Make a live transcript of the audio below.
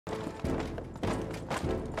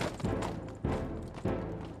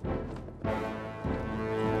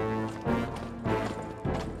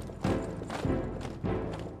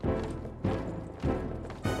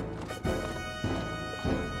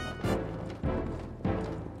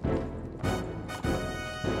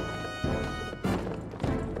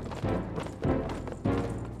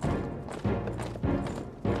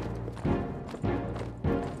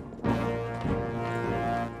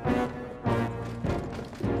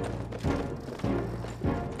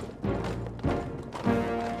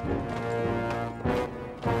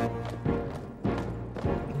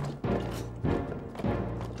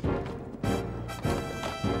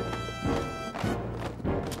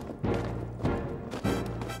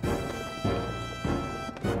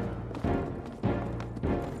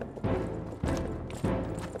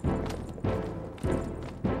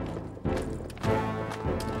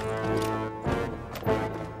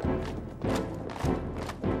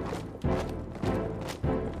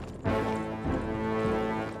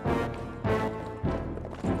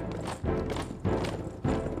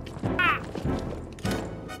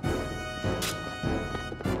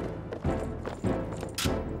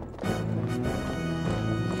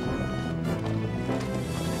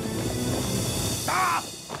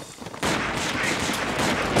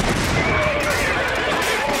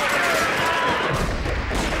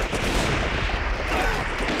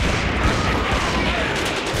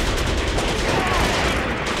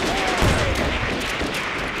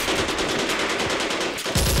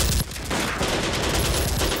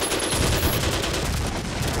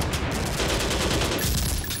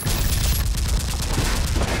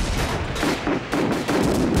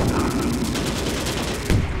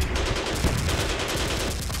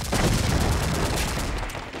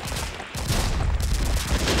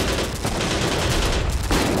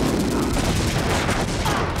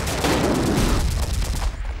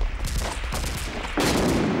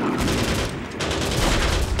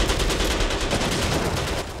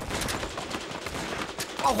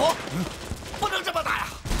老胡，不能这么打呀！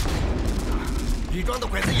李庄的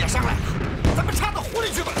鬼子也上来了，咱们插到湖里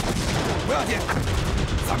去吧。不要紧，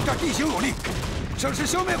咱们这儿地形有利，正是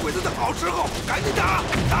消灭鬼子的好时候，赶紧打！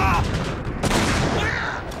打！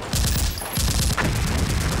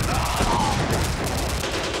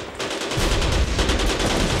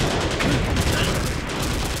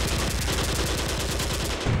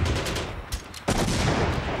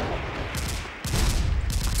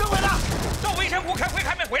政委呢？到围山湖开会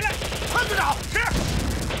还没回来。快去找！是。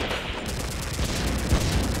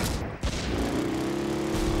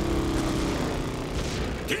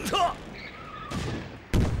 停车！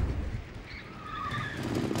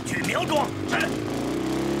去苗庄。是。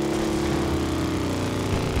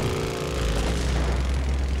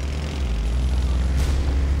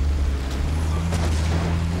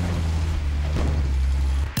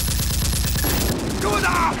给我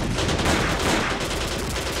打！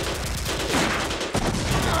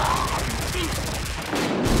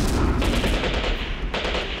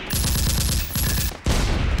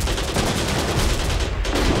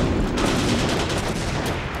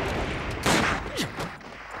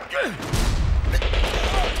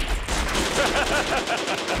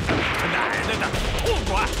奶奶的，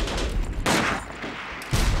不管！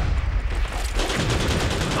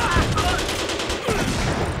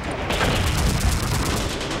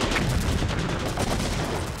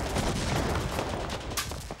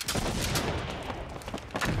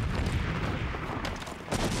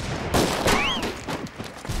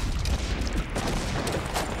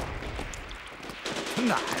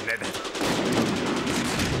奶奶的！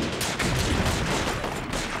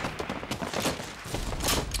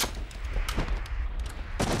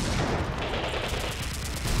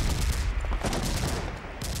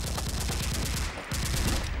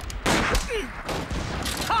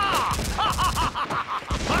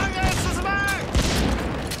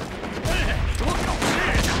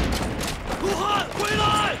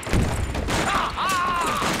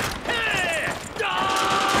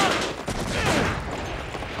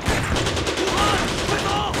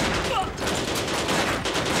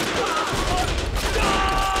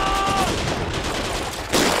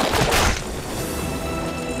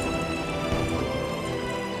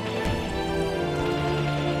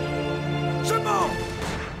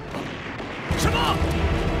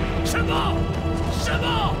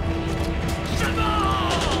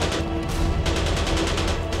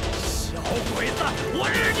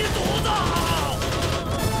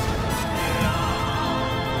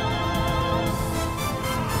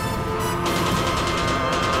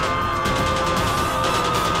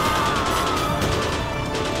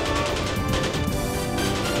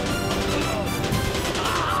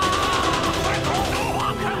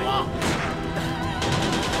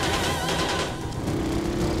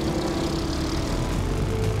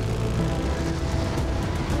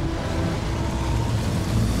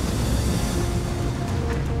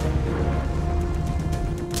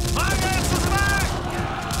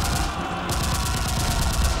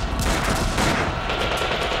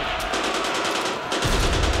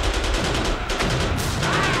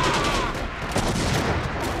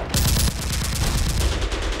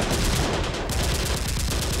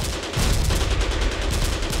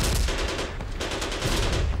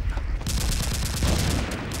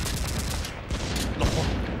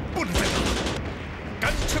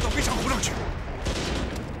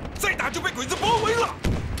鬼子包围了，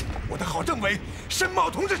我的好政委申茂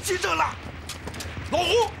同志牺牲了。老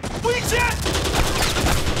胡，危险！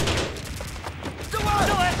政委，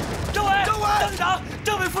队长，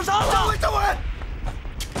政委负伤了。政委。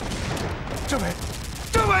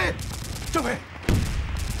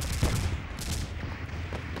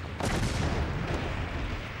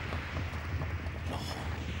老胡，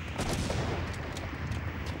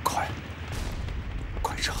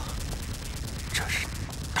快撤！这是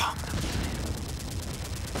党的命令。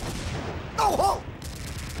老胡，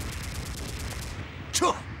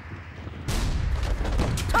撤！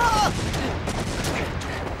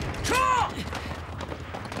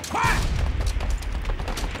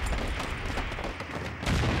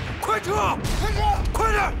快撤！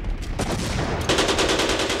快点！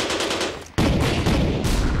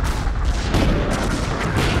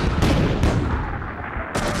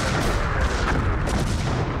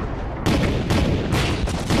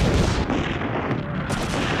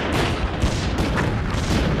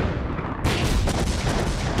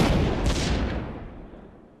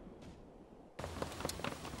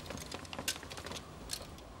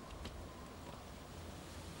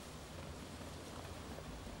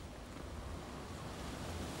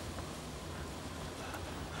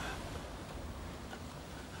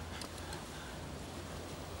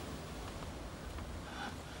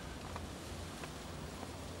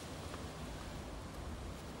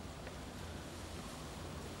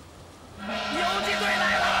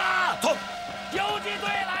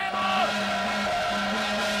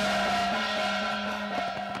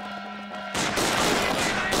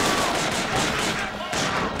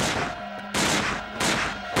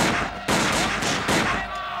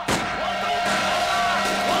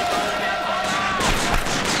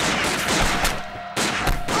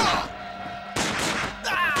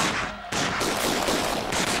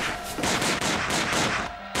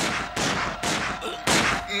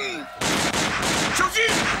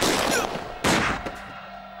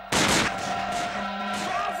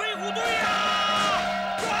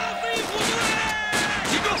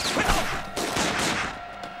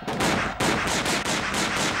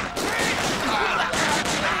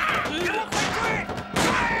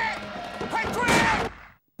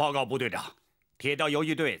报告部队长，铁道游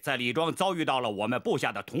击队在李庄遭遇到了我们部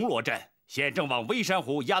下的铜锣阵，现正往微山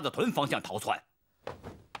湖鸭子屯方向逃窜。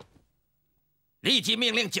立即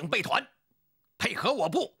命令警备团配合我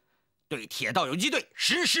部，对铁道游击队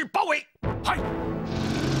实施包围。嗨！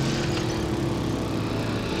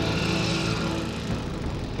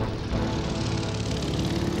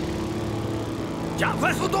加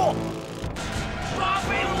快速度！抓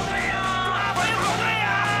飞虎队呀！抓飞虎队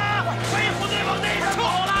呀！飞虎队往内上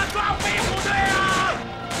跑了！抓飞虎队呀！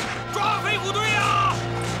抓飞虎队呀！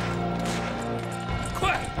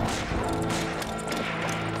快！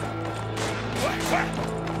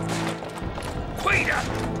快一点！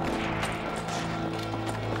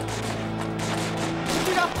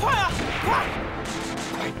队长，快啊！快！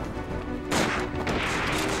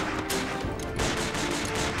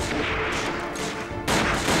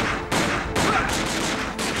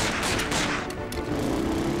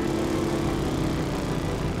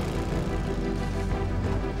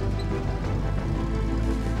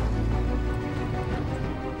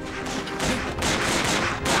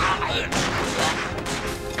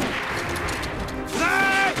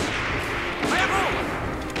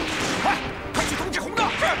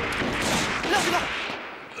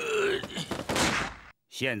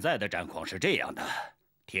现在的战况是这样的，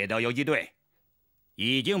铁道游击队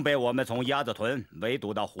已经被我们从鸭子屯围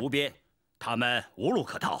堵到湖边，他们无路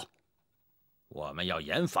可逃。我们要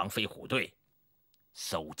严防飞虎队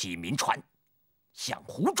搜集民船，向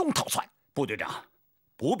湖中逃窜。部队长，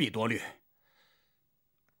不必多虑，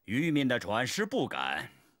渔民的船是不敢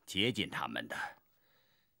接近他们的。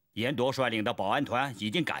严铎率领的保安团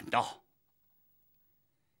已经赶到，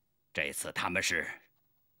这次他们是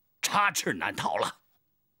插翅难逃了。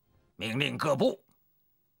命令各部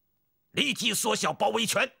立即缩小包围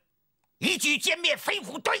圈，一举歼灭飞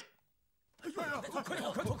虎队。老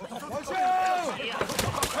乡，哎，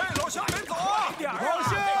老乡，别走啊！老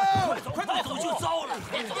乡，快走就糟了。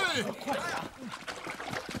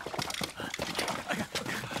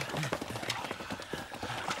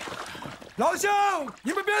老乡，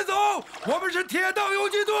你们别走，我们是铁道游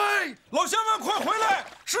击队。老乡们，快回来，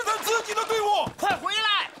是咱自己的队伍。快回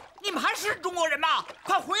来！你们还是中国人吗？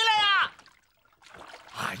快回来呀！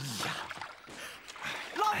哎呀，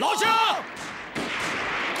老乡，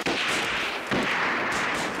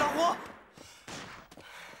老胡，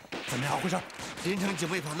怎么样回事？临城警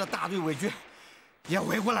备团的大队伪军也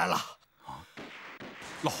围过来了。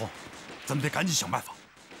老胡，咱们得赶紧想办法。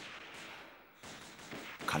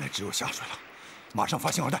看来只有下水了，马上发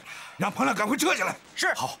信号弹，让彭亮赶快撤下来。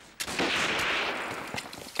是。好。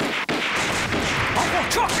往后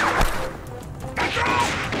撤！赶住！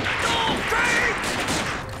追！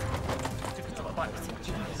这可怎么办？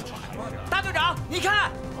大队长，你看。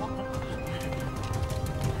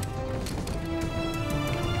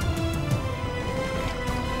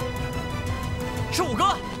 是五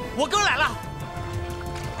哥，我哥来了。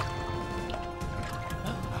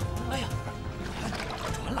哎呀，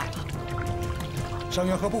船来了！伤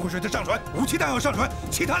员和不会水的上船，武器弹药上船，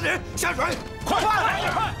其他人下水。快点！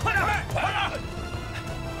快点！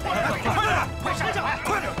快闪下来！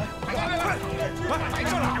快点！快上来！快点！快点！快呀！快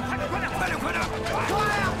上船！快点！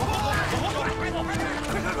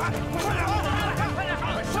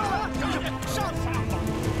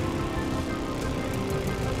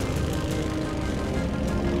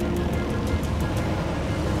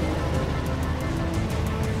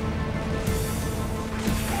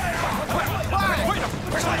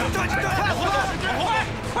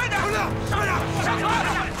上！ 快点！上船！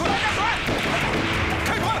开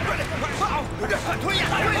船！快点！快推呀！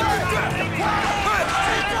快！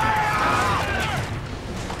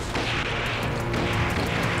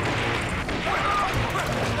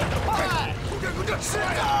是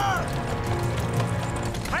这儿！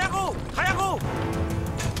海洋沟！海洋沟！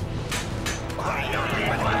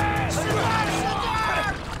是这儿！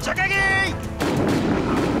小盖给！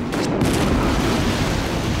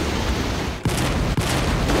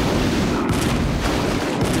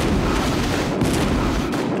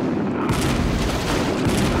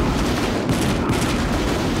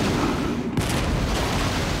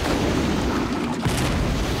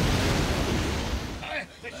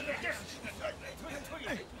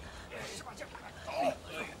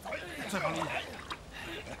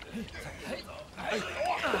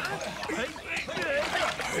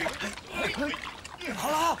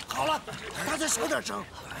 好了，大家小点声。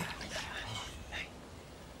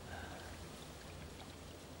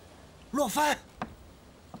落帆。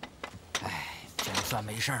哎，总算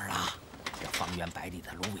没事了。这方圆百里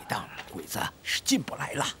的芦苇荡，鬼子是进不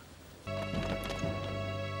来了。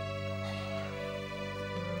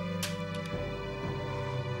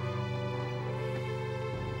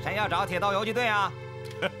谁要找铁道游击队啊？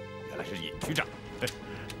原来是尹区长。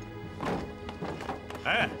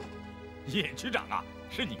哎，尹区长啊，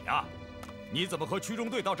是你啊！你怎么和区中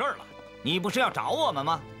队到这儿了？你不是要找我们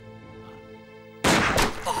吗？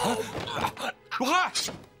鲁汉，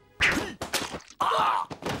打！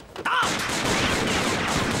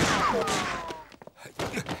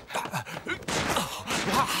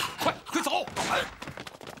鲁汉，快走！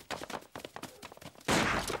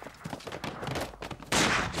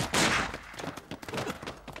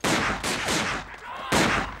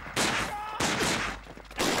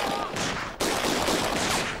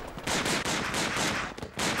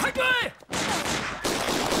快追！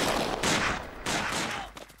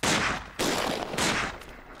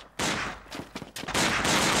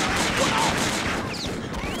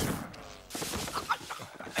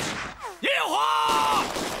野花，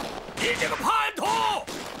你这个叛徒，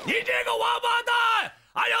你这个王八蛋，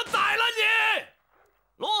俺要宰了你！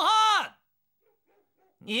卢汉，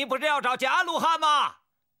你不是要找贾鲁汉吗？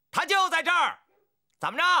他就在这儿。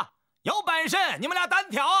怎么着？有本事你们俩单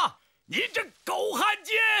挑啊！你这狗汉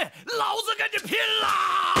奸，老子跟你拼了！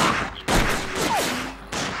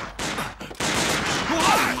鲁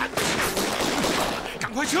汉，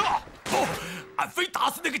赶快撤！不，俺非打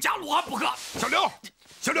死那个贾鲁汉不可！小刘，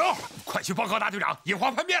快去报告大队长，野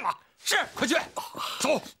花叛变了！是，快去，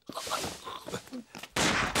走！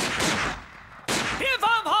别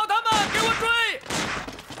放跑他们，给我追！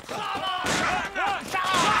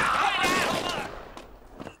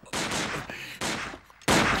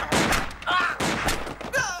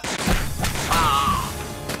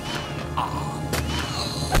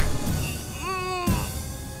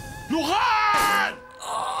鲁汉！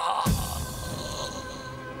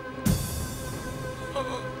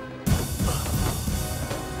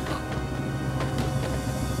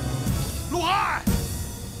鲁汉！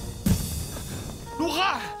鲁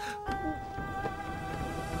汉！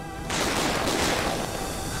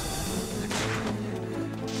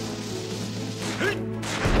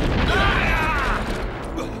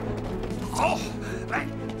走，来！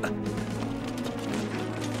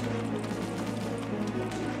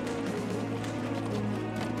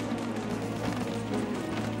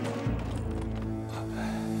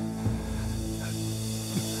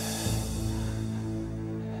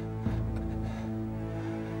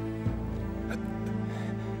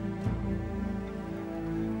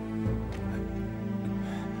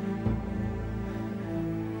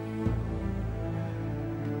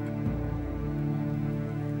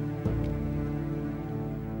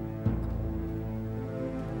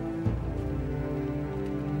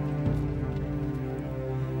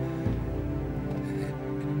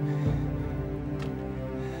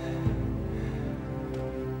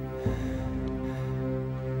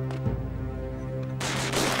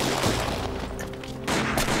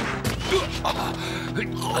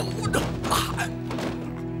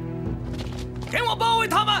给我包围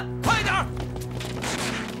他们，快点儿！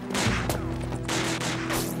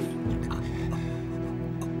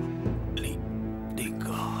李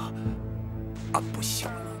哥，俺不行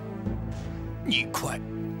了，你快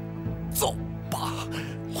走吧。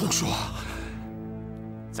胡说！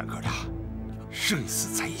咱哥俩生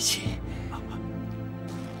死在一起。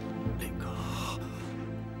李哥，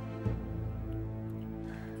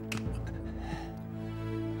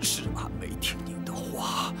是俺没听您的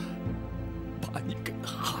话，把你给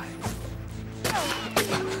害了。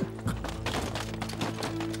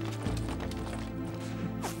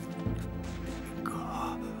李哥，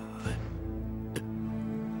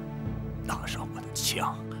拿上我的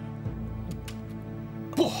枪。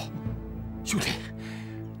不，兄弟，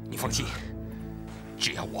你放心，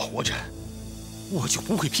只要我活着，我就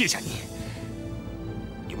不会撇下你。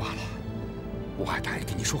你忘了，我还答应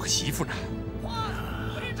给你说个媳妇呢。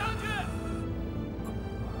飞上去！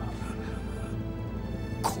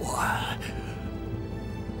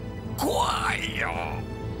快呀，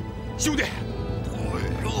兄弟！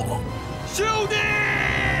兄弟！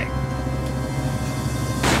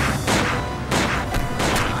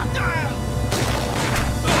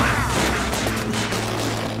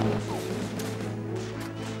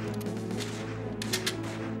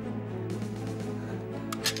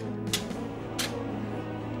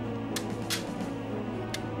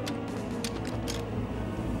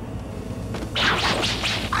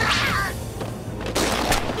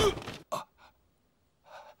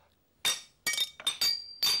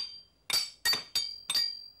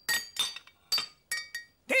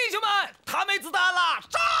弟兄们，他没子弹了，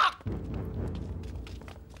上！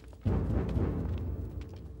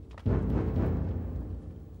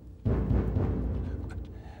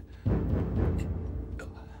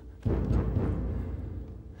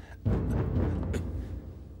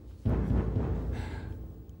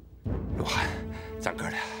罗汉，咱哥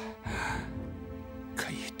俩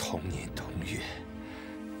可以同年同月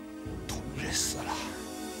同日死了，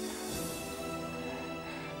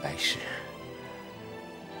来世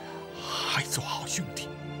还做好兄弟。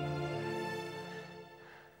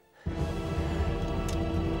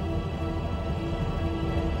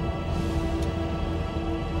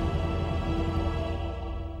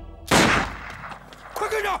快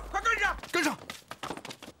跟上！快跟上！跟上！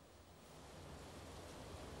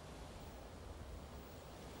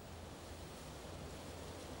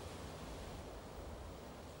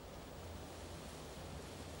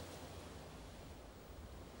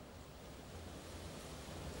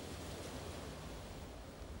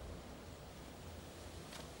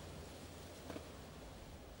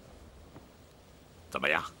怎么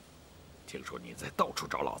样？听说你在到处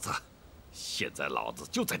找老子，现在老子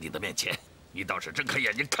就在你的面前，你倒是睁开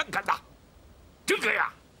眼睛看看呐！睁开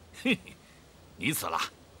呀！嘿嘿，你死了，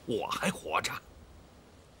我还活着，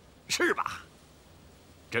是吧？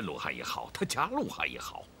真鲁汉也好，他家鲁汉也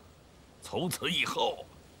好，从此以后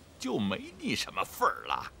就没你什么份儿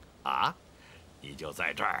了啊！你就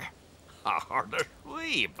在这儿好好的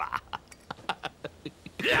睡吧。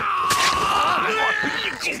你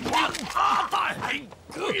个王八蛋！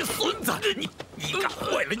龟孙子，你敢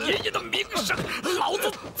坏了爷爷的名声，老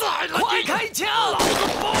子宰了你！快开枪！老子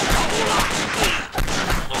报仇了！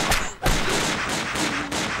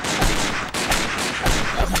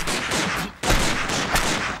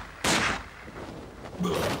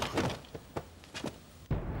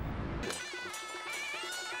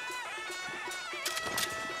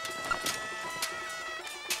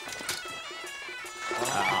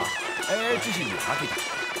哎，这是你拿的，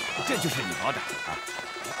这就是你包的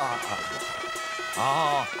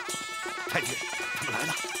哦，太君，他们来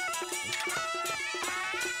了。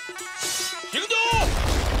行动！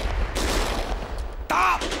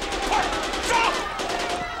打！快上！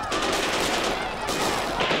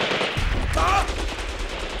打！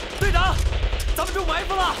队长，咱们中埋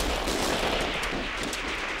伏了！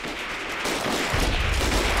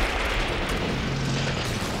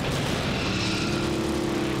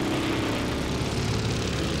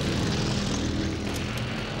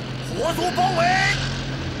火速包围！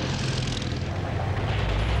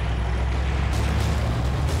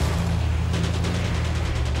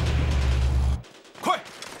快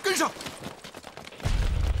跟上！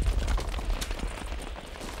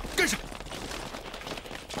跟上！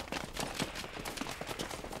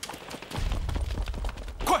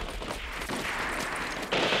快！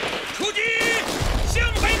出击！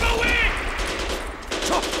向北包围！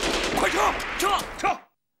撤！快撤！撤！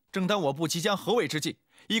正当我部即将合围之际，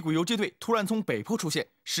一股游击队突然从北坡出现，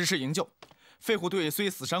实施营救。飞虎队虽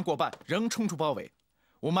死伤过半，仍冲出包围。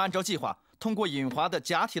我们按照计划通过引华的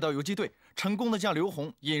假铁道游击队，成功的将刘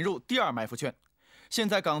洪引入第2埋伏圈。现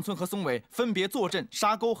在冈村和松尾分别坐镇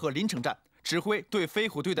沙沟和临城站，指挥对飞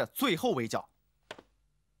虎队的最后围剿。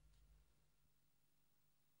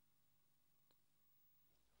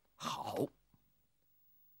好，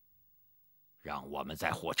让我们在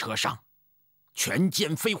火车上全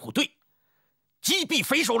歼飞虎队，击毙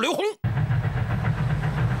匪首刘洪。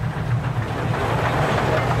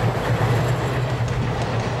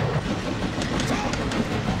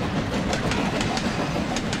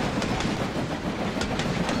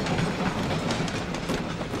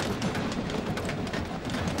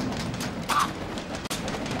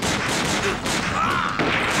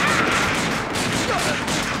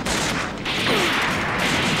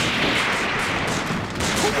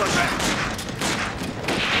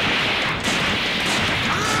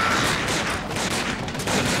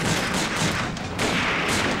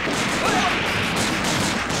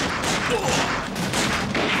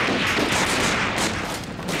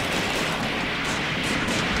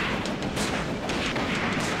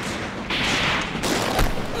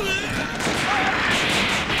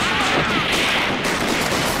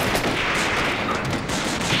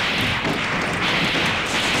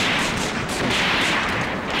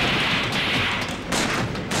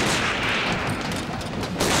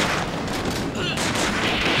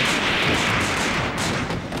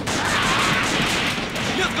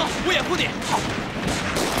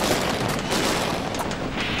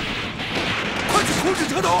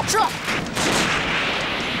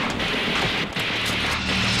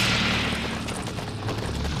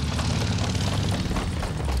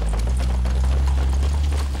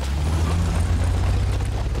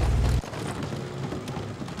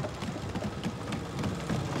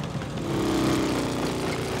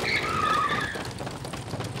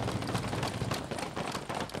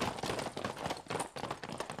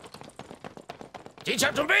机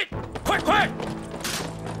枪准备，快！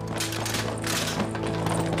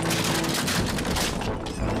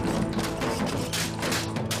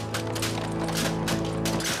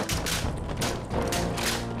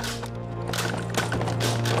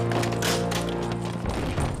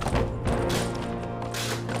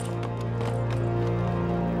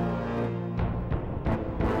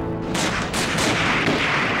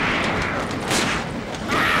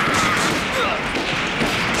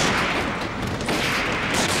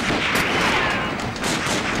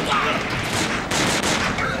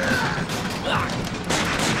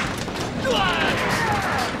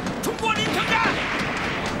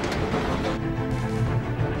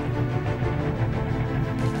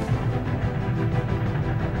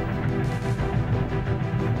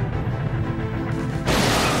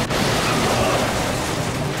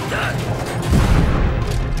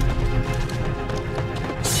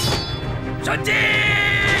战进！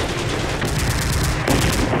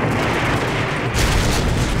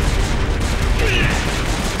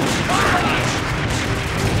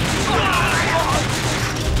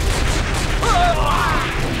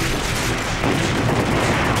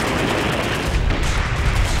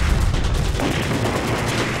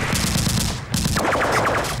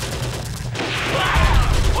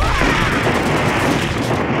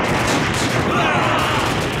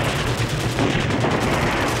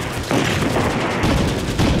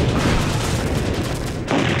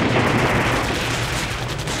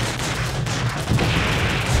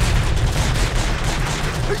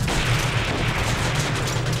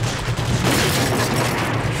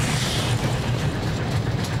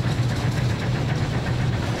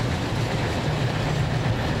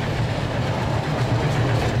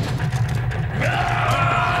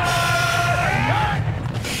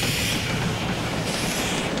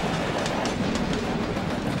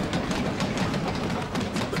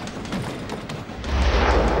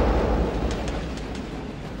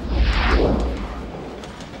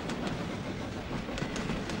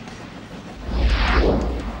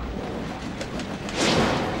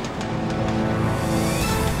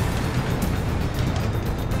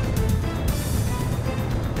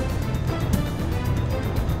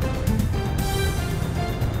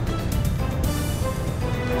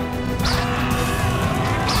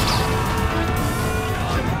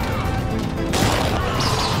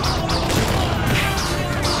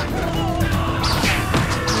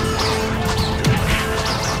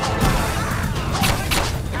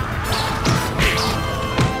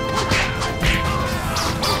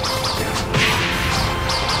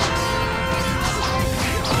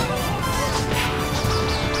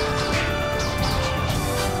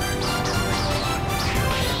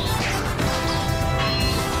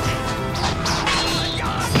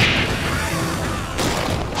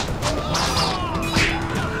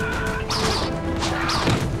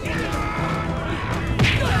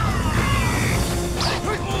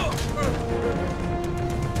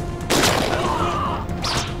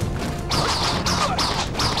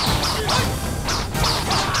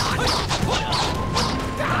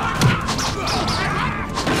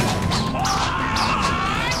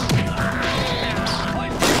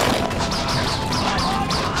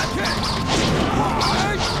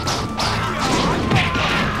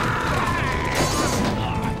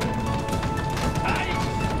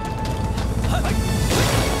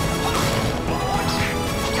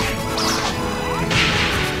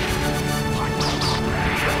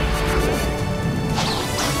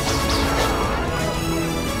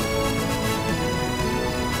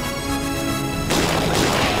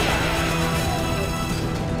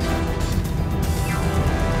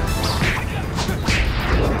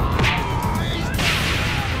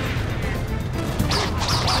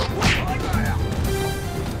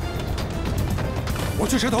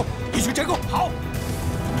石头，一举摘购。好。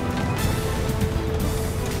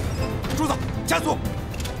柱子，加速。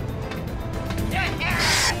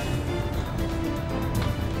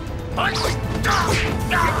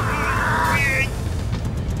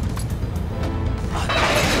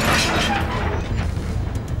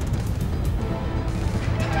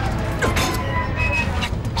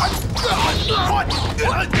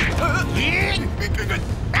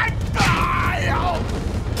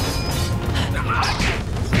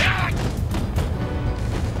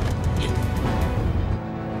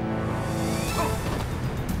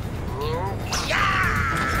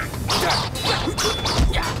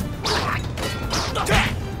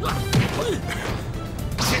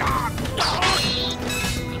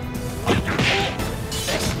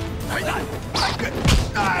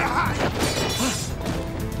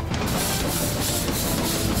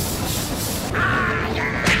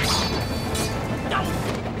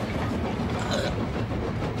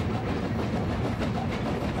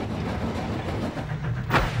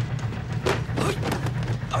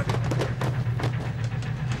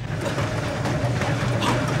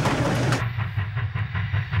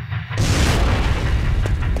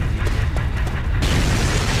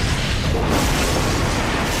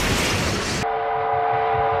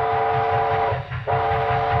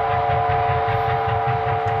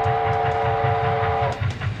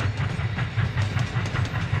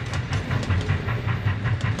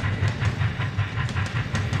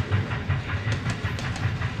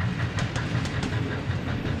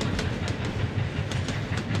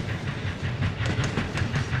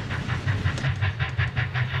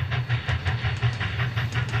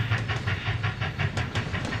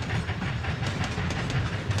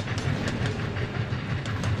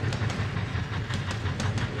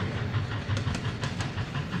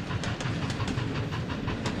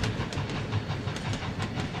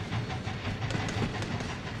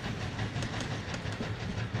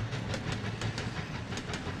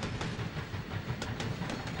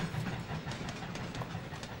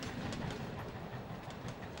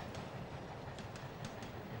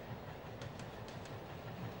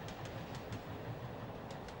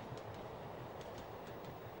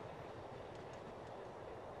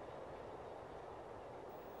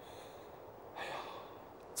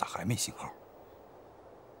咋还没信号？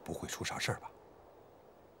不会出啥事儿吧？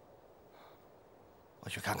我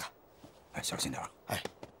去看看。哎，小心点啊！哎。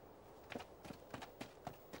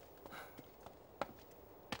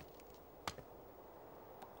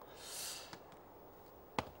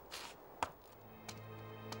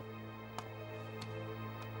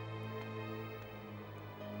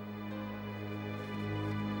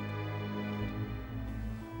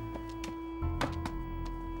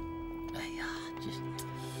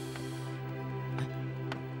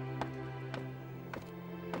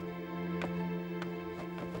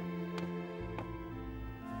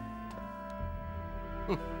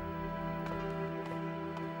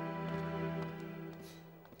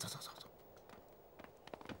走走走走。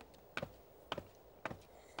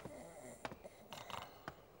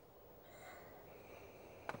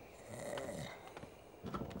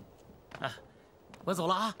啊，我走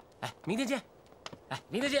了啊！哎，明天见！哎，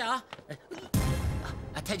明天见啊！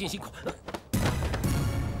哎，太君辛苦。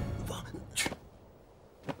我去，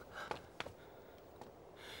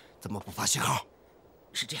怎么不发信号？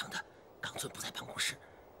是这样的，冈村不在办公室，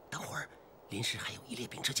等会儿临时还有一列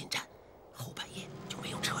兵车进站，后半夜就没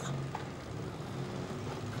有车了。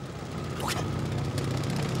不看。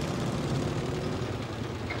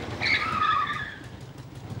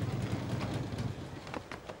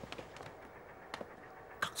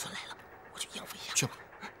冈村来了，我去应付一下。去吧。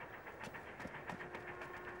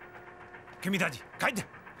君大吉，赶紧，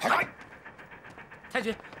来！太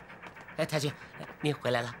君，哎，太君，您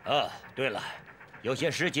回来了。啊，对了，有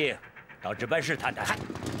些事情到值班室谈谈。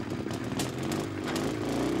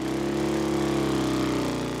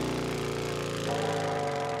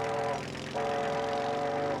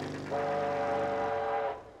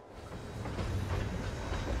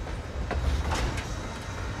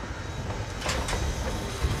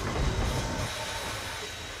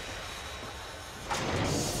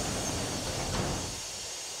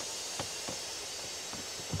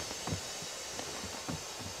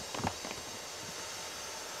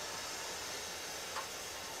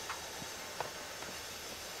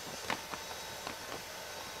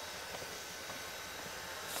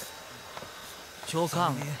長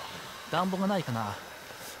官、暖房がないかな。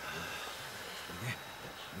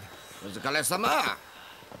お疲れ様。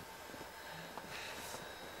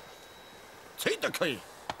ついてこい。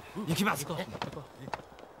行きます。来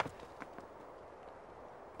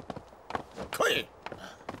い。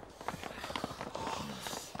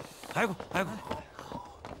 아이고, 아이고.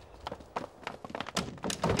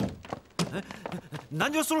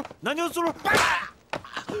 난조술.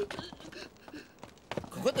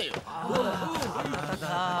 그거대요.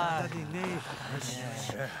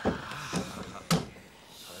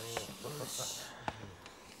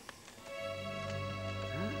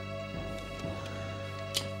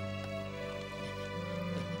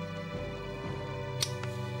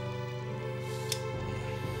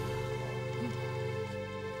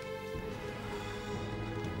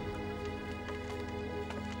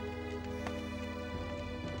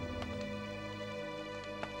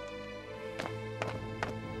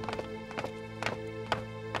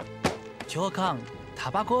教官、タ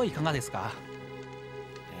バコいかがですか？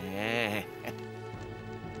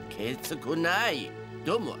きつくない。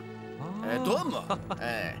どうも。どうも。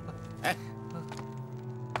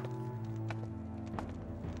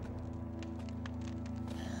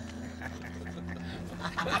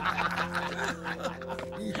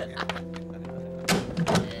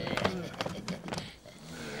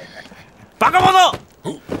バカ者！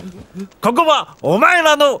ここはお前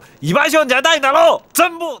らの居場所じゃないだろう。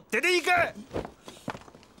全部出ていけ。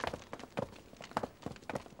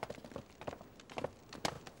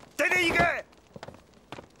出ていけ。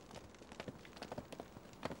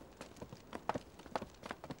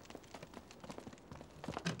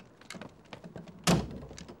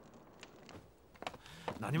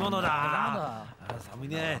何者だ。寒い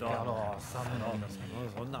ね。寒い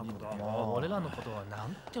そんなこと。もう俺らのことはな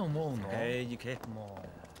んて思うの？行け。もう。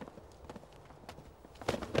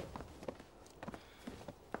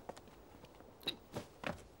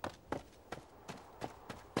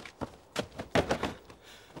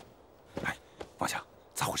方向，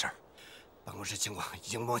咋回事？办公室情况已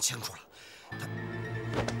经摸清楚了。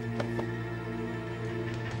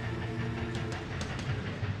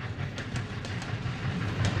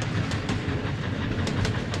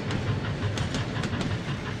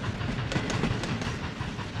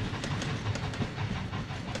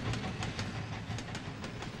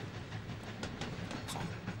好，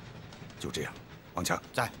就这样。王强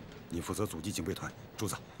在，你负责阻击警备团。柱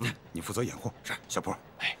子，你负责掩护。是。小坡，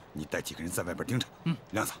你带几个人在外边盯着。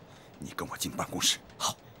亮子，你跟我进办公室。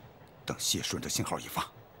好。等谢顺的信号一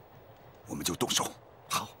发，我们就动手。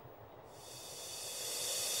好。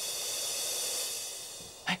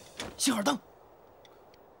信号灯。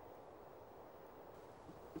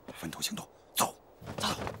分头行动，走。走。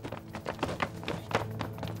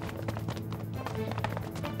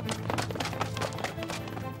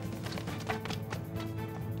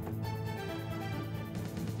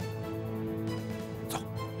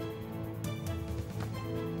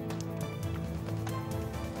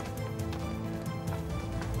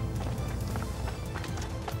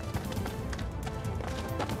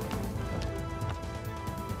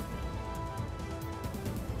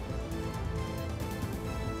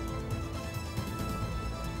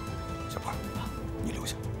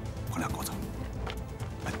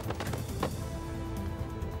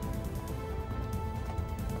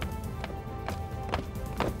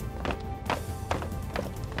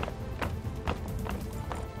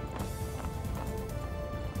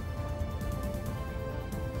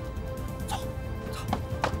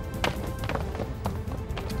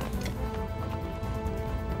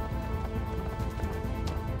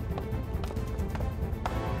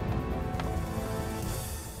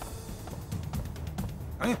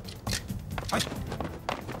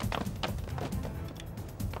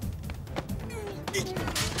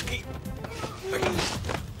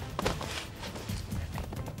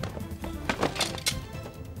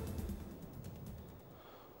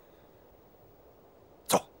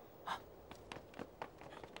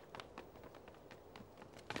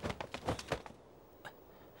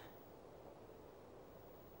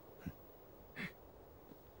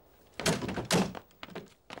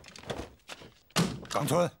冈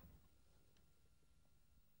村，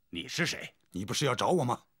你是谁？你不是要找我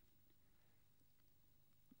吗？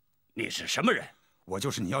你是什么人？我就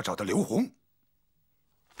是你要找的刘洪。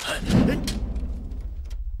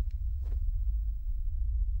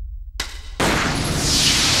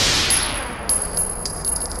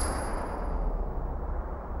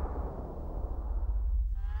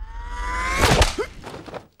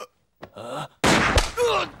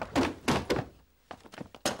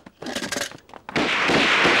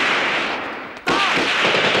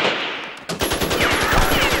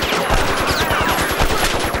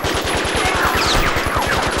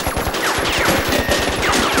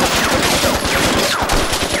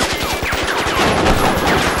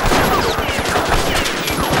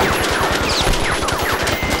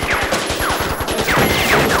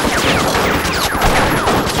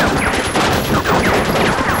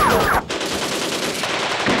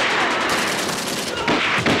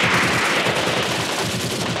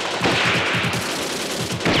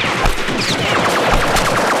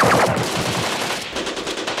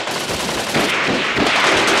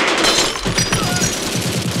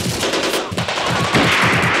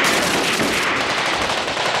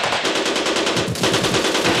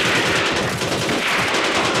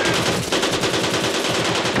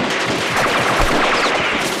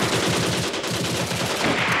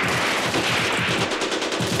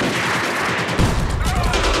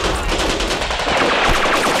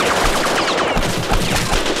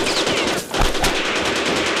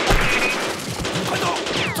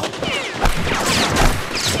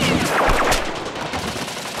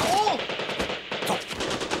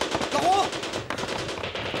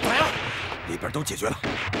里边都解决了，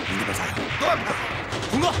你那边咋样？都安排好。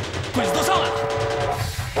红哥，鬼子都上来了。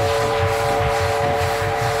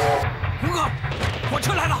红哥，火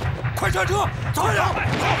车来了，快上车，走呀！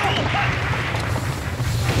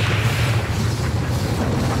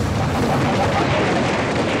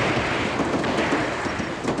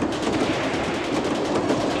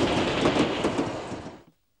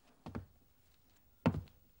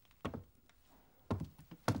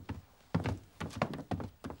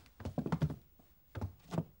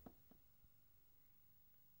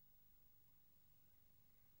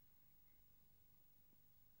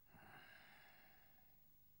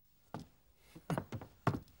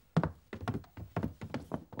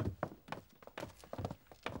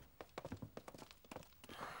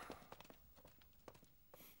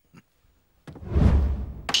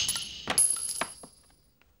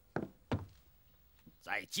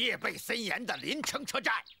在戒备森严的临城车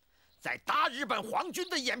站，在大日本皇军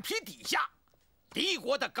的眼皮底下，敌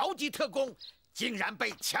国的高级特工竟然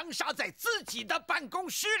被枪杀在自己的办公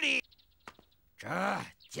室里，这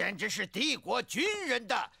简直是敌国军人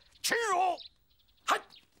的耻辱！嗨，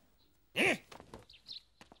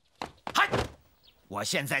嗨！我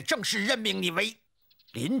现在正式任命你为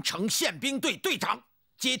临城宪兵队队长，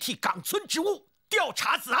接替冈村职务，调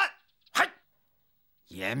查此案。嗨！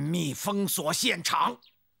严密封锁现场，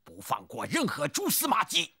不放过任何蛛丝马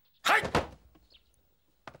迹。嗨！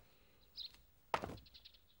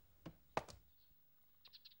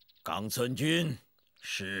冈村君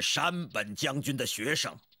是山本将军的学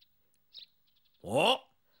生，我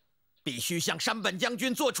必须向山本将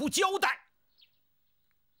军做出交代。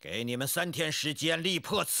给你们3天时间力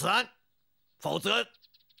破此案，否则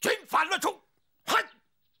军法乱冲。嗨！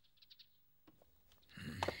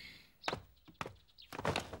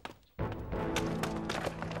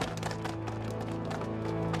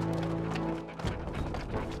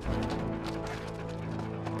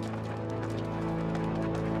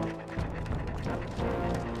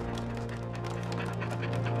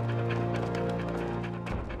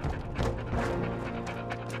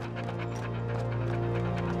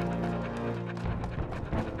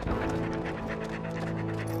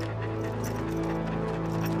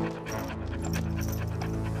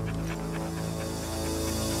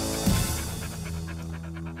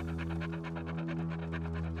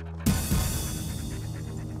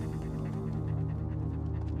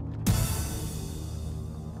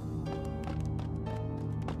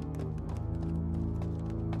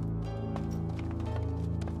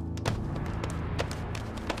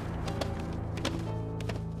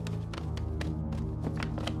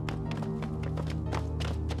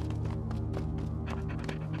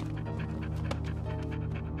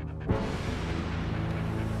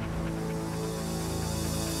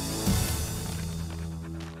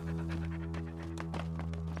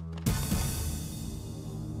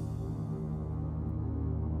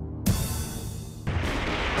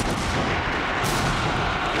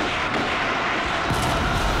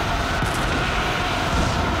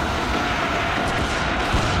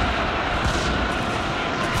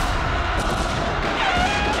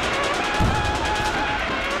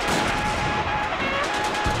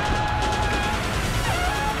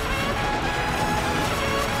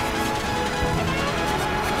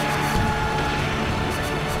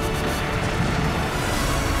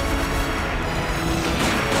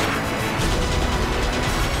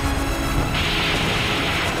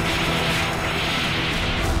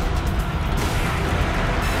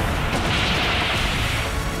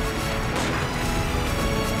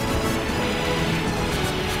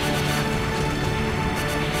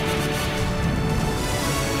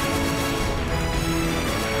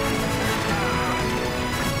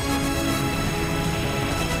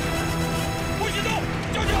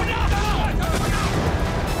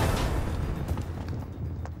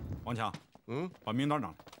王强，把名单拿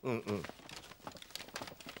来。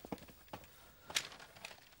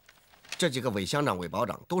这几个伪乡长、伪保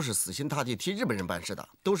长都是死心塌地替日本人办事的，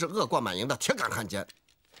都是恶贯满盈的铁杆汉奸。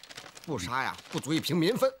不杀呀，不足以平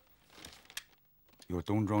民愤。有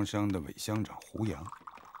东庄乡的伪乡长胡杨，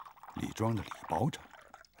李庄的李保长。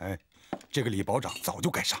哎，这个李保长早就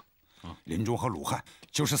该杀，林中和鲁汉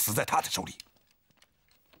就是死在他的手里。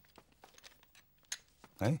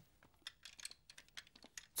哎，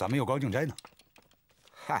咋没有高敬斋呢？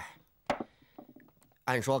嗨，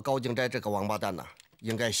按说高敬斋这个王八蛋呢，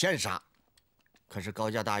应该先杀。可是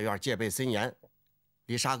高家大院戒备森严，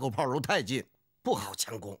离沙沟炮楼太近，不好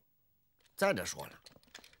强攻。再者说了，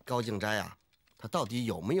高敬斋啊，他到底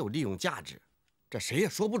有没有利用价值，这谁也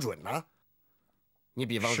说不准呢。你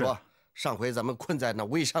比方说，上回咱们困在那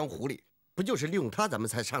微山湖里，不就是利用他咱们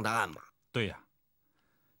才上的岸吗？对呀。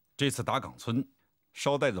这次打冈村，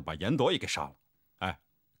捎带着把严铎也给杀了。哎，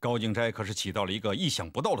高敬斋可是起到了一个意想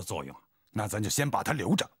不到的作用。那咱就先把他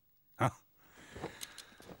留着，啊。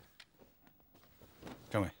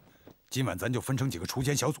政委，今晚咱就分成几个锄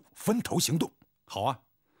奸小组，分头行动。好啊，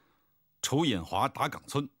楚引华打冈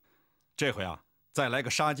村，这回啊，再来个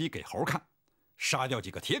杀鸡给猴看，杀掉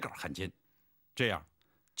几个铁杆汉奸，这样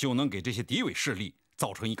就能给这些敌伪势力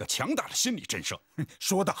造成一个强大的心理震慑。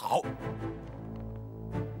说得好。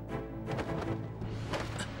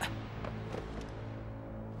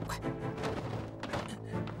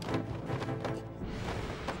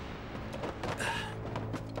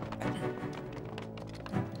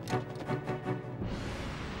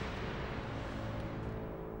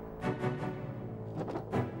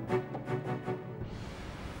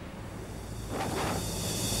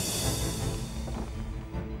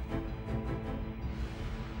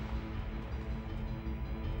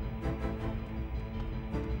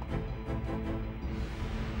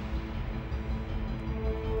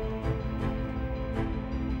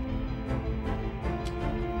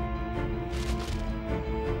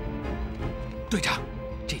队长，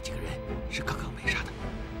这几个人是刚刚被杀的。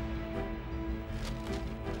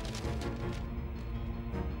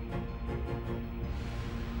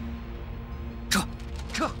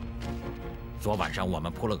撤！昨晚上我们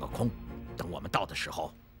扑了个空，等我们到的时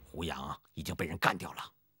候，胡杨已经被人干掉了。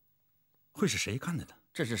会是谁干的呢？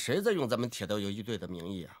这是谁在用咱们铁道游击队的名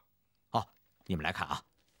义啊？哦，你们来看啊，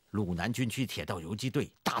鲁南军区铁道游击队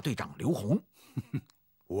大队长刘洪。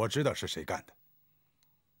我知道是谁干的。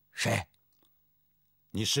谁？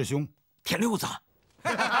你师兄铁六子。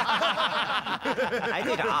哎，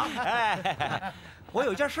队长，哎，我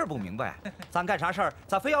有一件事不明白，咱干啥事儿，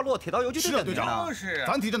咋非要落铁道游击队的名呢？就是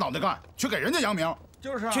咱提着脑袋干，却给人家扬名。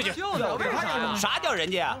就是啊，去，为啥？啥叫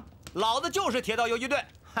人家啊？老子就是铁道游击队。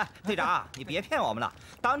嗨，队长，你别骗我们了，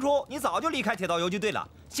当初你早就离开铁道游击队了，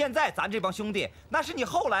现在咱这帮兄弟那是你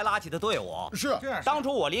后来拉起的队伍。是，当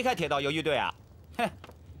初我离开铁道游击队啊，哼，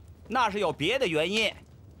那是有别的原因。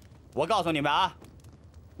我告诉你们啊。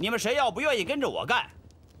你们谁要不愿意跟着我干，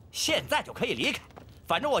现在就可以离开。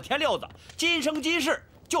反正我田六子今生今世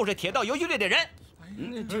就是铁道游击队的人。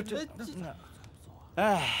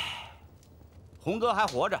哎，红哥还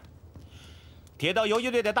活着，铁道游击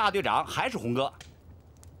队的大队长还是红哥。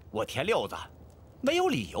我田六子没有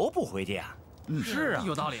理由不回去啊。是啊，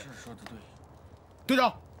有道理。说的对。队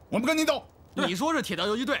长，我们跟您走。你说是铁道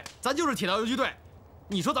游击队，咱就是铁道游击队。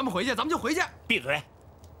你说咱们回去，咱们就回去。闭嘴！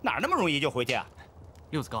哪那么容易就回去啊？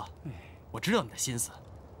六子哥，我知道你的心思，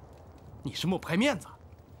你是抹不开面子。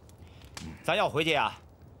咱要回去啊，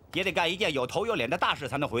也得干一件有头有脸的大事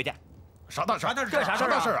才能回去。啥大事？干啥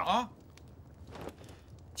大事啊？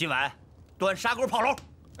今晚端砂锅炮楼。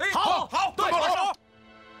哎，好，端炮楼。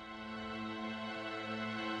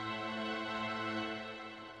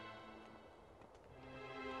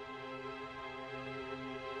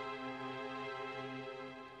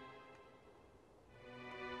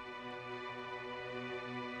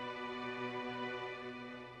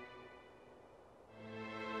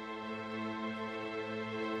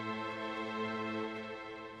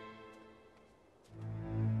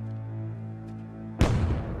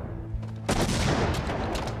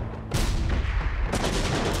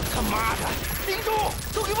顶住！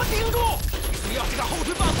都给我顶住！谁要是敢后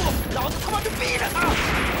退半步，老子他妈就逼着他！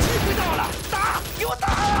机会到了，打！给我打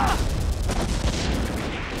啊！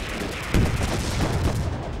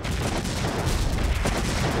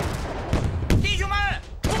弟兄们，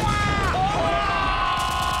冲啊！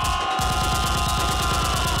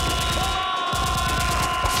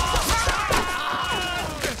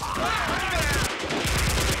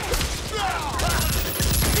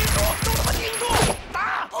顶住！都他妈顶住！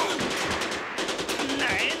打！奶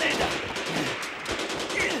奶的！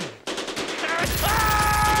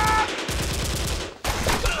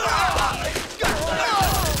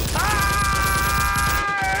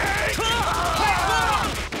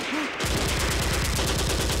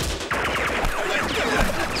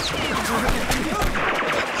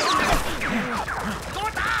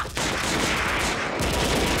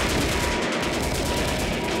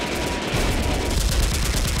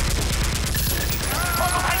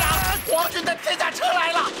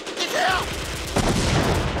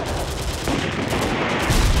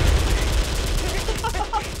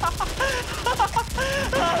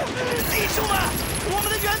弟兄们，我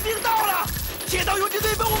们的援兵到了，铁道游击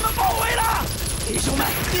队被我们包围了。弟兄们，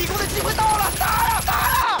立功的机会到了，打呀打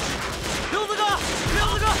呀！刘子哥，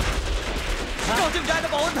赵敬斋的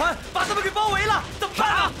保安团把他们给包围了，怎么办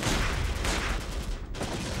啊？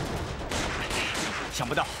想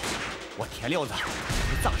不到我田六子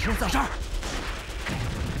丧身在这儿。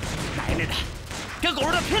给你的，跟狗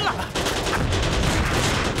日的拼了！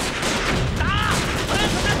打，狠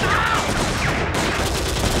狠的打！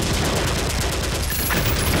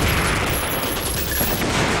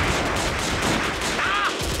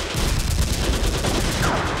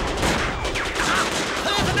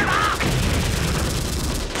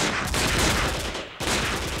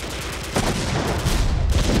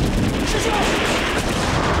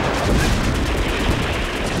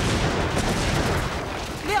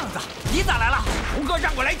 你咋来了？红哥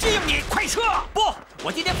让我来接应你，快撤！不，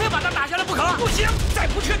我今天非把他打下来不可！不行，再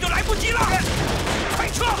不撤就来不及了！快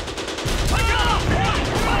撤！快撤！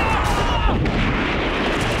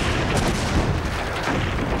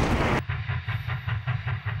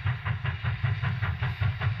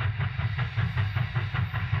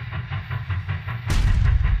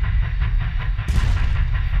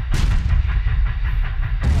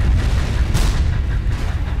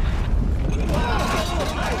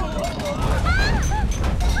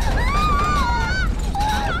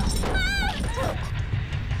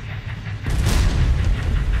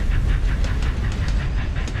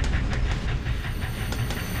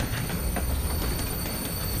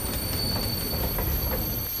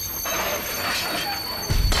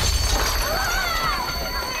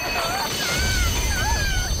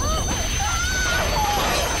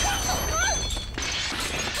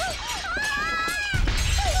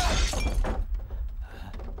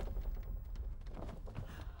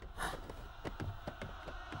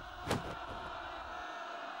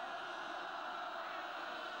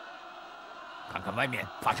 看看外面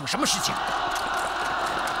发生什么事情。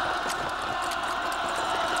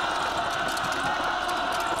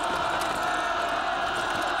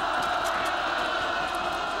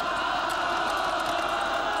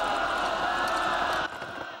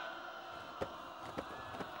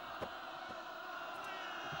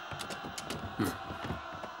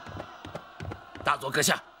大佐阁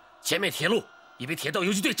下，前面铁路已被铁道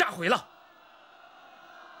游击队炸毁了。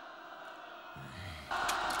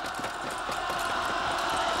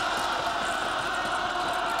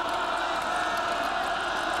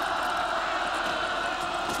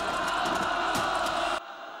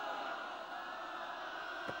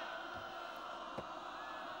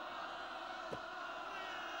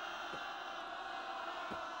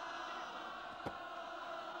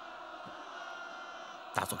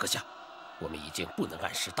 大佐阁下，我们已经不能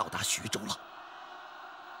按时到达徐州了。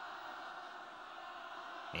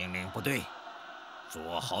命令部队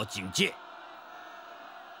做好警戒，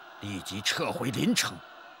立即撤回临城，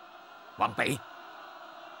往北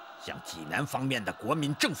向济南方面的国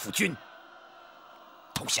民政府军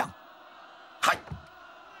投降。嗨！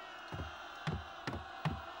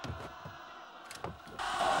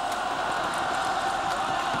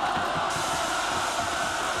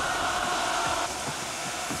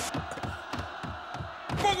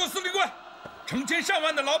 报告司令官，成千上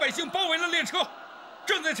万的老百姓包围了列车，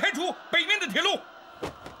正在拆除北面的铁路。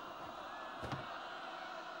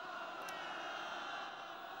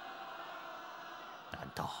难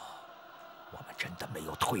道我们真的没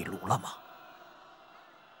有退路了吗？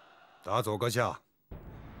大佐阁下，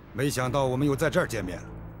没想到我们又在这儿见面了。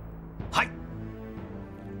嗨！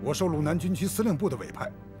我受鲁南军区司令部的委派，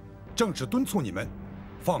正式敦促你们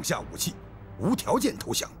放下武器，无条件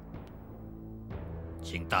投降。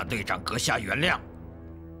 请大队长阁下原谅，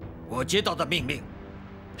我接到的命令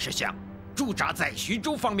是向驻扎在徐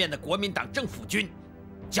州方面的国民党政府军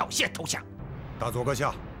缴械投降。大佐阁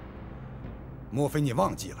下，莫非你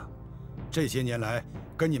忘记了，这些年来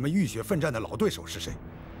跟你们浴血奋战的老对手是谁？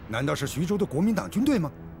难道是徐州的国民党军队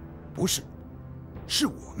吗？不是，是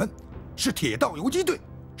我们，是铁道游击队，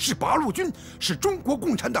是八路军，是中国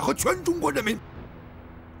共产党和全中国人民。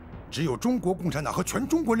 只有中国共产党和全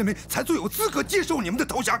中国人民才最有资格接受你们的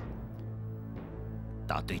投降。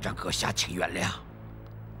大队长阁下，请原谅，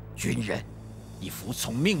军人以服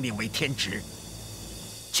从命令为天职，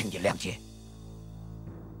请您谅解。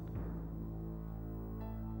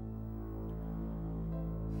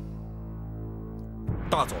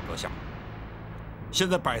大佐阁下，现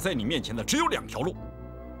在摆在你面前的只有2条路：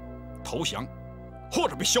投降，或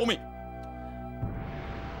者被消灭。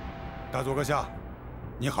大佐阁下。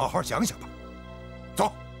 你好好想想吧，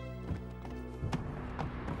走。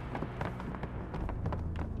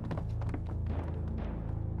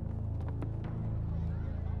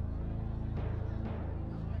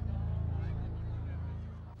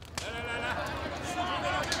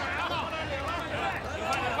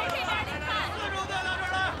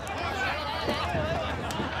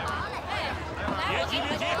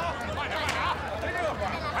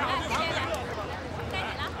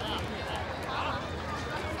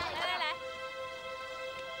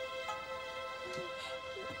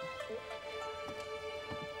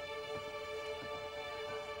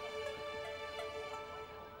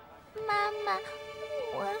妈，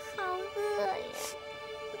我好饿呀！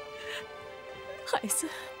孩子，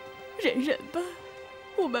忍忍吧，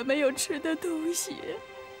我们没有吃的东西。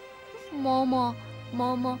妈妈，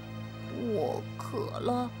妈妈，我渴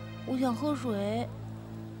了，我想喝水。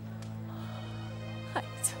孩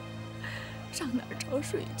子，上哪儿找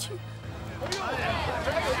水去？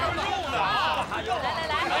还有肉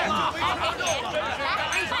呢！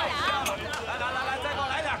来，再给我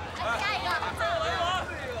来点！下一个，真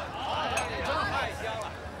太香了！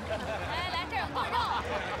来，这儿有冻肉，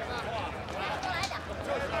多来点。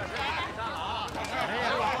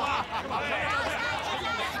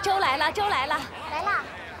粥来了，粥来了，来啦！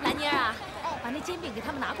兰妮儿啊，把那煎饼给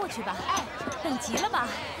他们拿过去吧。哎，等急了吧？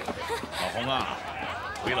老红啊，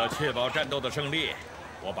为了确保战斗的胜利，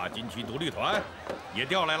我把军区独立团也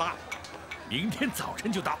调来了，明天早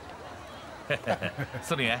晨就到。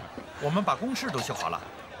司令员，我们把工事都修好了。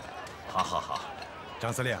好，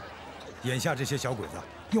张司令，眼下这些小鬼子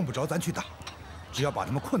用不着咱去打，只要把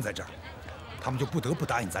他们困在这儿，他们就不得不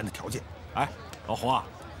答应咱的条件。哎，老红啊，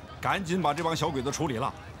赶紧把这帮小鬼子处理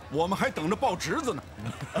了，我们还等着报侄子呢。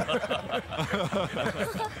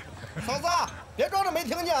嫂子，别装着没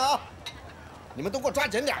听见啊！你们都给我抓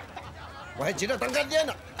紧点，我还急着当干爹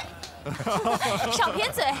呢。少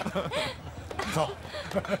贫嘴。走，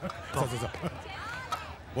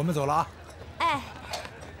我们走了啊！哎，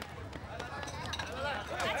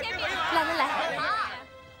来，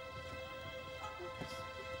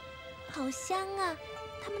好香啊！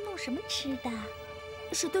他们弄什么吃的？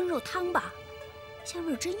是炖肉汤吧？香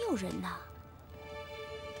味真诱人呐！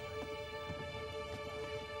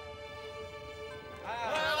来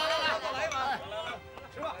一碗，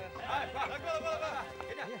吃吧！哎，快，来，过来，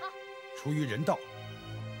给点。出于人道，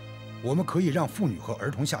我们可以让妇女和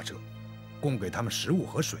儿童下车，供给他们食物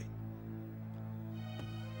和水。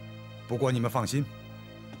不过你们放心，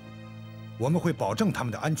我们会保证他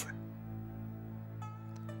们的安全。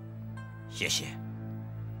谢谢。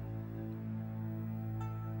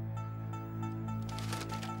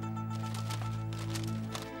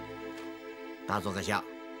大佐阁下，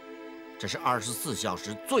这是24小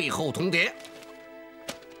时最后通牒。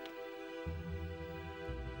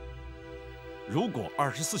如果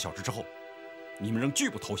24小时之后，你们仍拒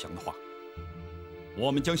不投降的话，我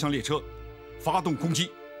们将向列车发动攻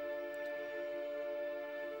击。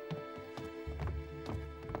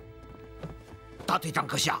大队长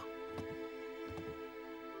阁下，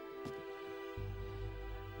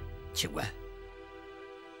请问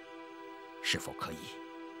是否可以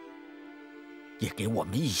也给我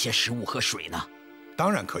们一些食物和水呢？当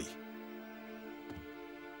然可以，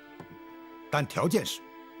但条件是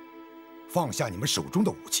放下你们手中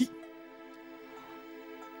的武器。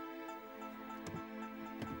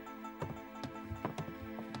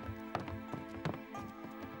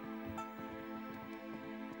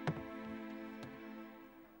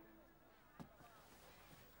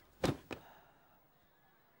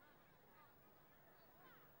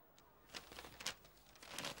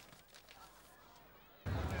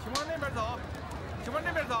请往那边走，请往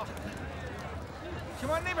那边走，请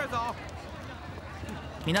往那边走。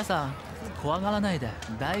皆さん、怖がらないで、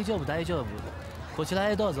大丈夫大丈夫。こちら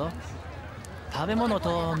へどうぞ。食べ物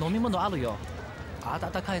と飲み物あるよ。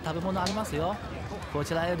温かい食べ物ありますよ。こ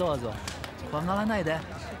ちらへどうぞ。怖がらないで。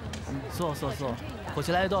そう。こ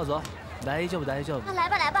ちらへどうぞ。大丈夫大丈夫。来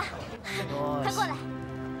吧，快过来，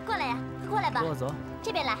过来呀，过来吧。どうぞ。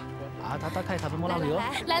这边来。温かい食べ物あるよ。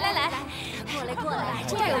来，过来，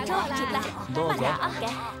这儿有粥，来，どうぞ。给，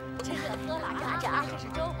趁热喝了，拿着啊，这是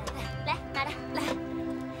粥，来拿着，来，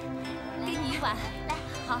给你一碗，来，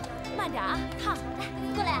好，慢点啊，烫，来，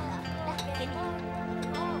过来，来，给你，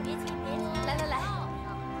别急，来，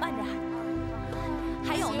慢点，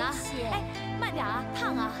还有呢，哎，慢点啊，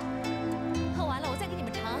烫啊，喝完了我再给你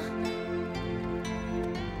们盛。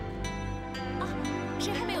啊，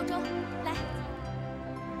谁还没有粥？来。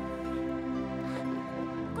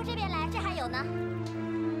过这边来，这还有呢。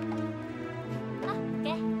好，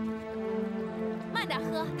给。慢点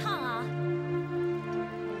喝，烫啊。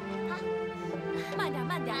好，慢点。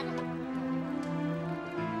拿着。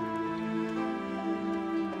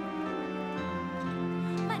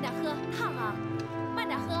慢点喝，烫啊。慢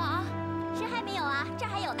点喝啊。谁还没有啊？这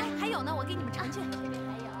还有呢。还有呢，我给你们盛去。这边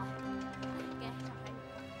还有。给，这儿还有。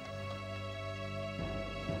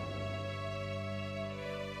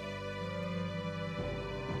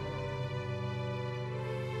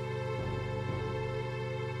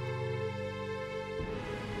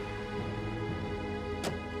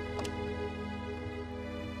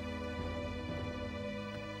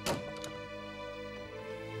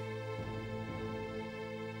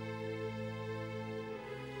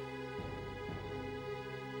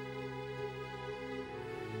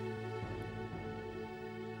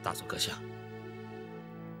大佐阁下，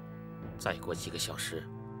再过几个小时，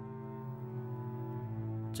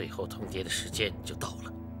最后通牒的时间就到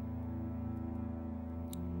了。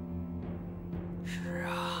是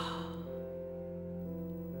啊，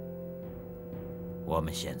我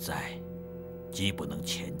们现在既不能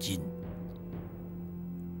前进，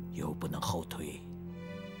又不能后退，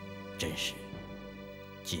真是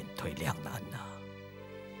进退两难呐。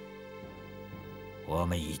我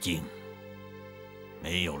们已经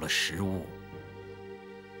没有了食物，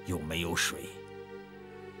又没有水，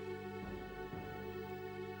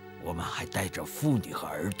我们还带着妇女和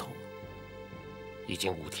儿童。已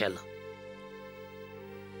经5天了，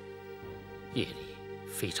夜里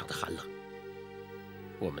非常的寒冷，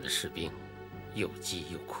我们的士兵又饥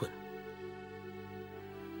又困，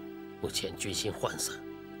目前军心涣散，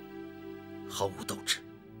毫无斗志。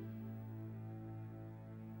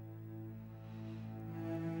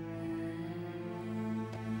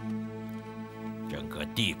整个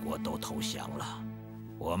帝国都投降了，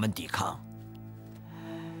我们抵抗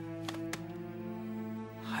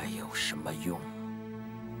还有什么用？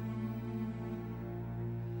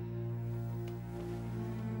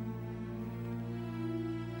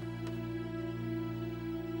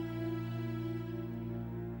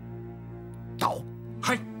到，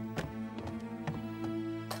嗨！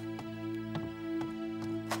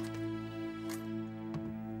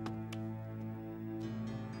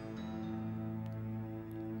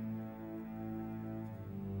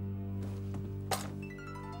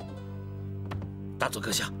大佐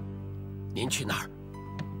阁下，您去哪儿？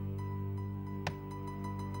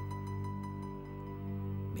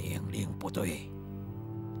命令部队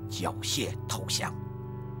缴械投降。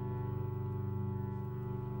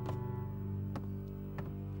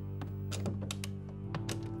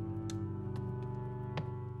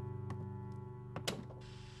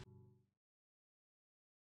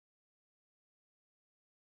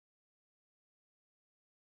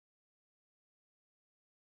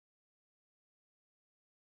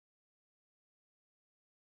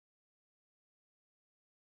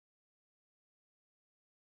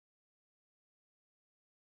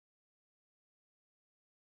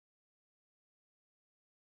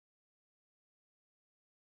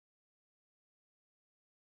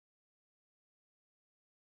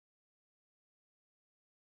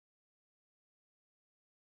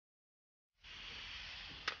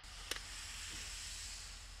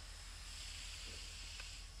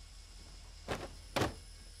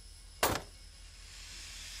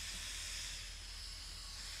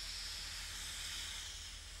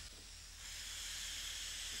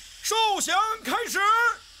受降开始。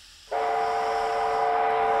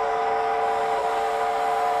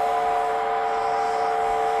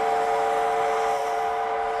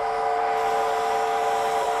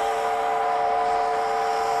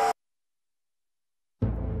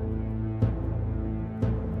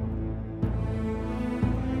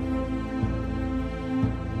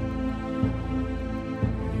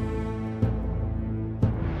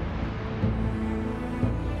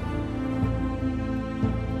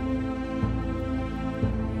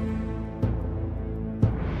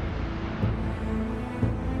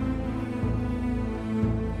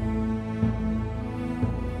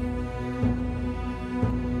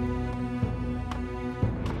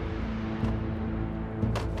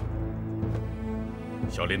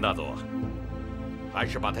小林大佐，还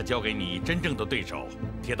是把他交给你真正的对手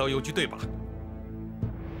铁道游击队吧。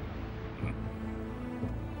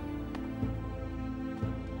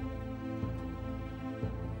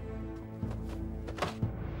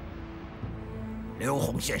刘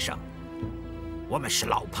洪先生，我们是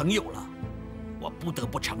老朋友了，我不得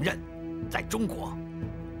不承认，在中国，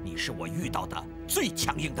你是我遇到的最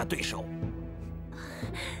强硬的对手。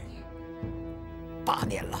8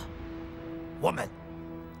年了，我们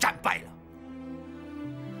战败了。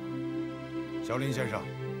小林先生，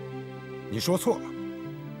你说错了。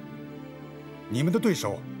你们的对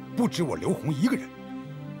手不止我刘洪一个人，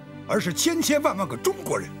而是千千万万个中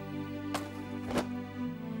国人。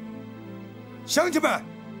乡亲们、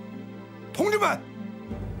同志们，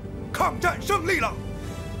抗战胜利了！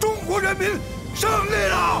中国人民胜利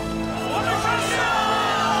了！我们胜利了！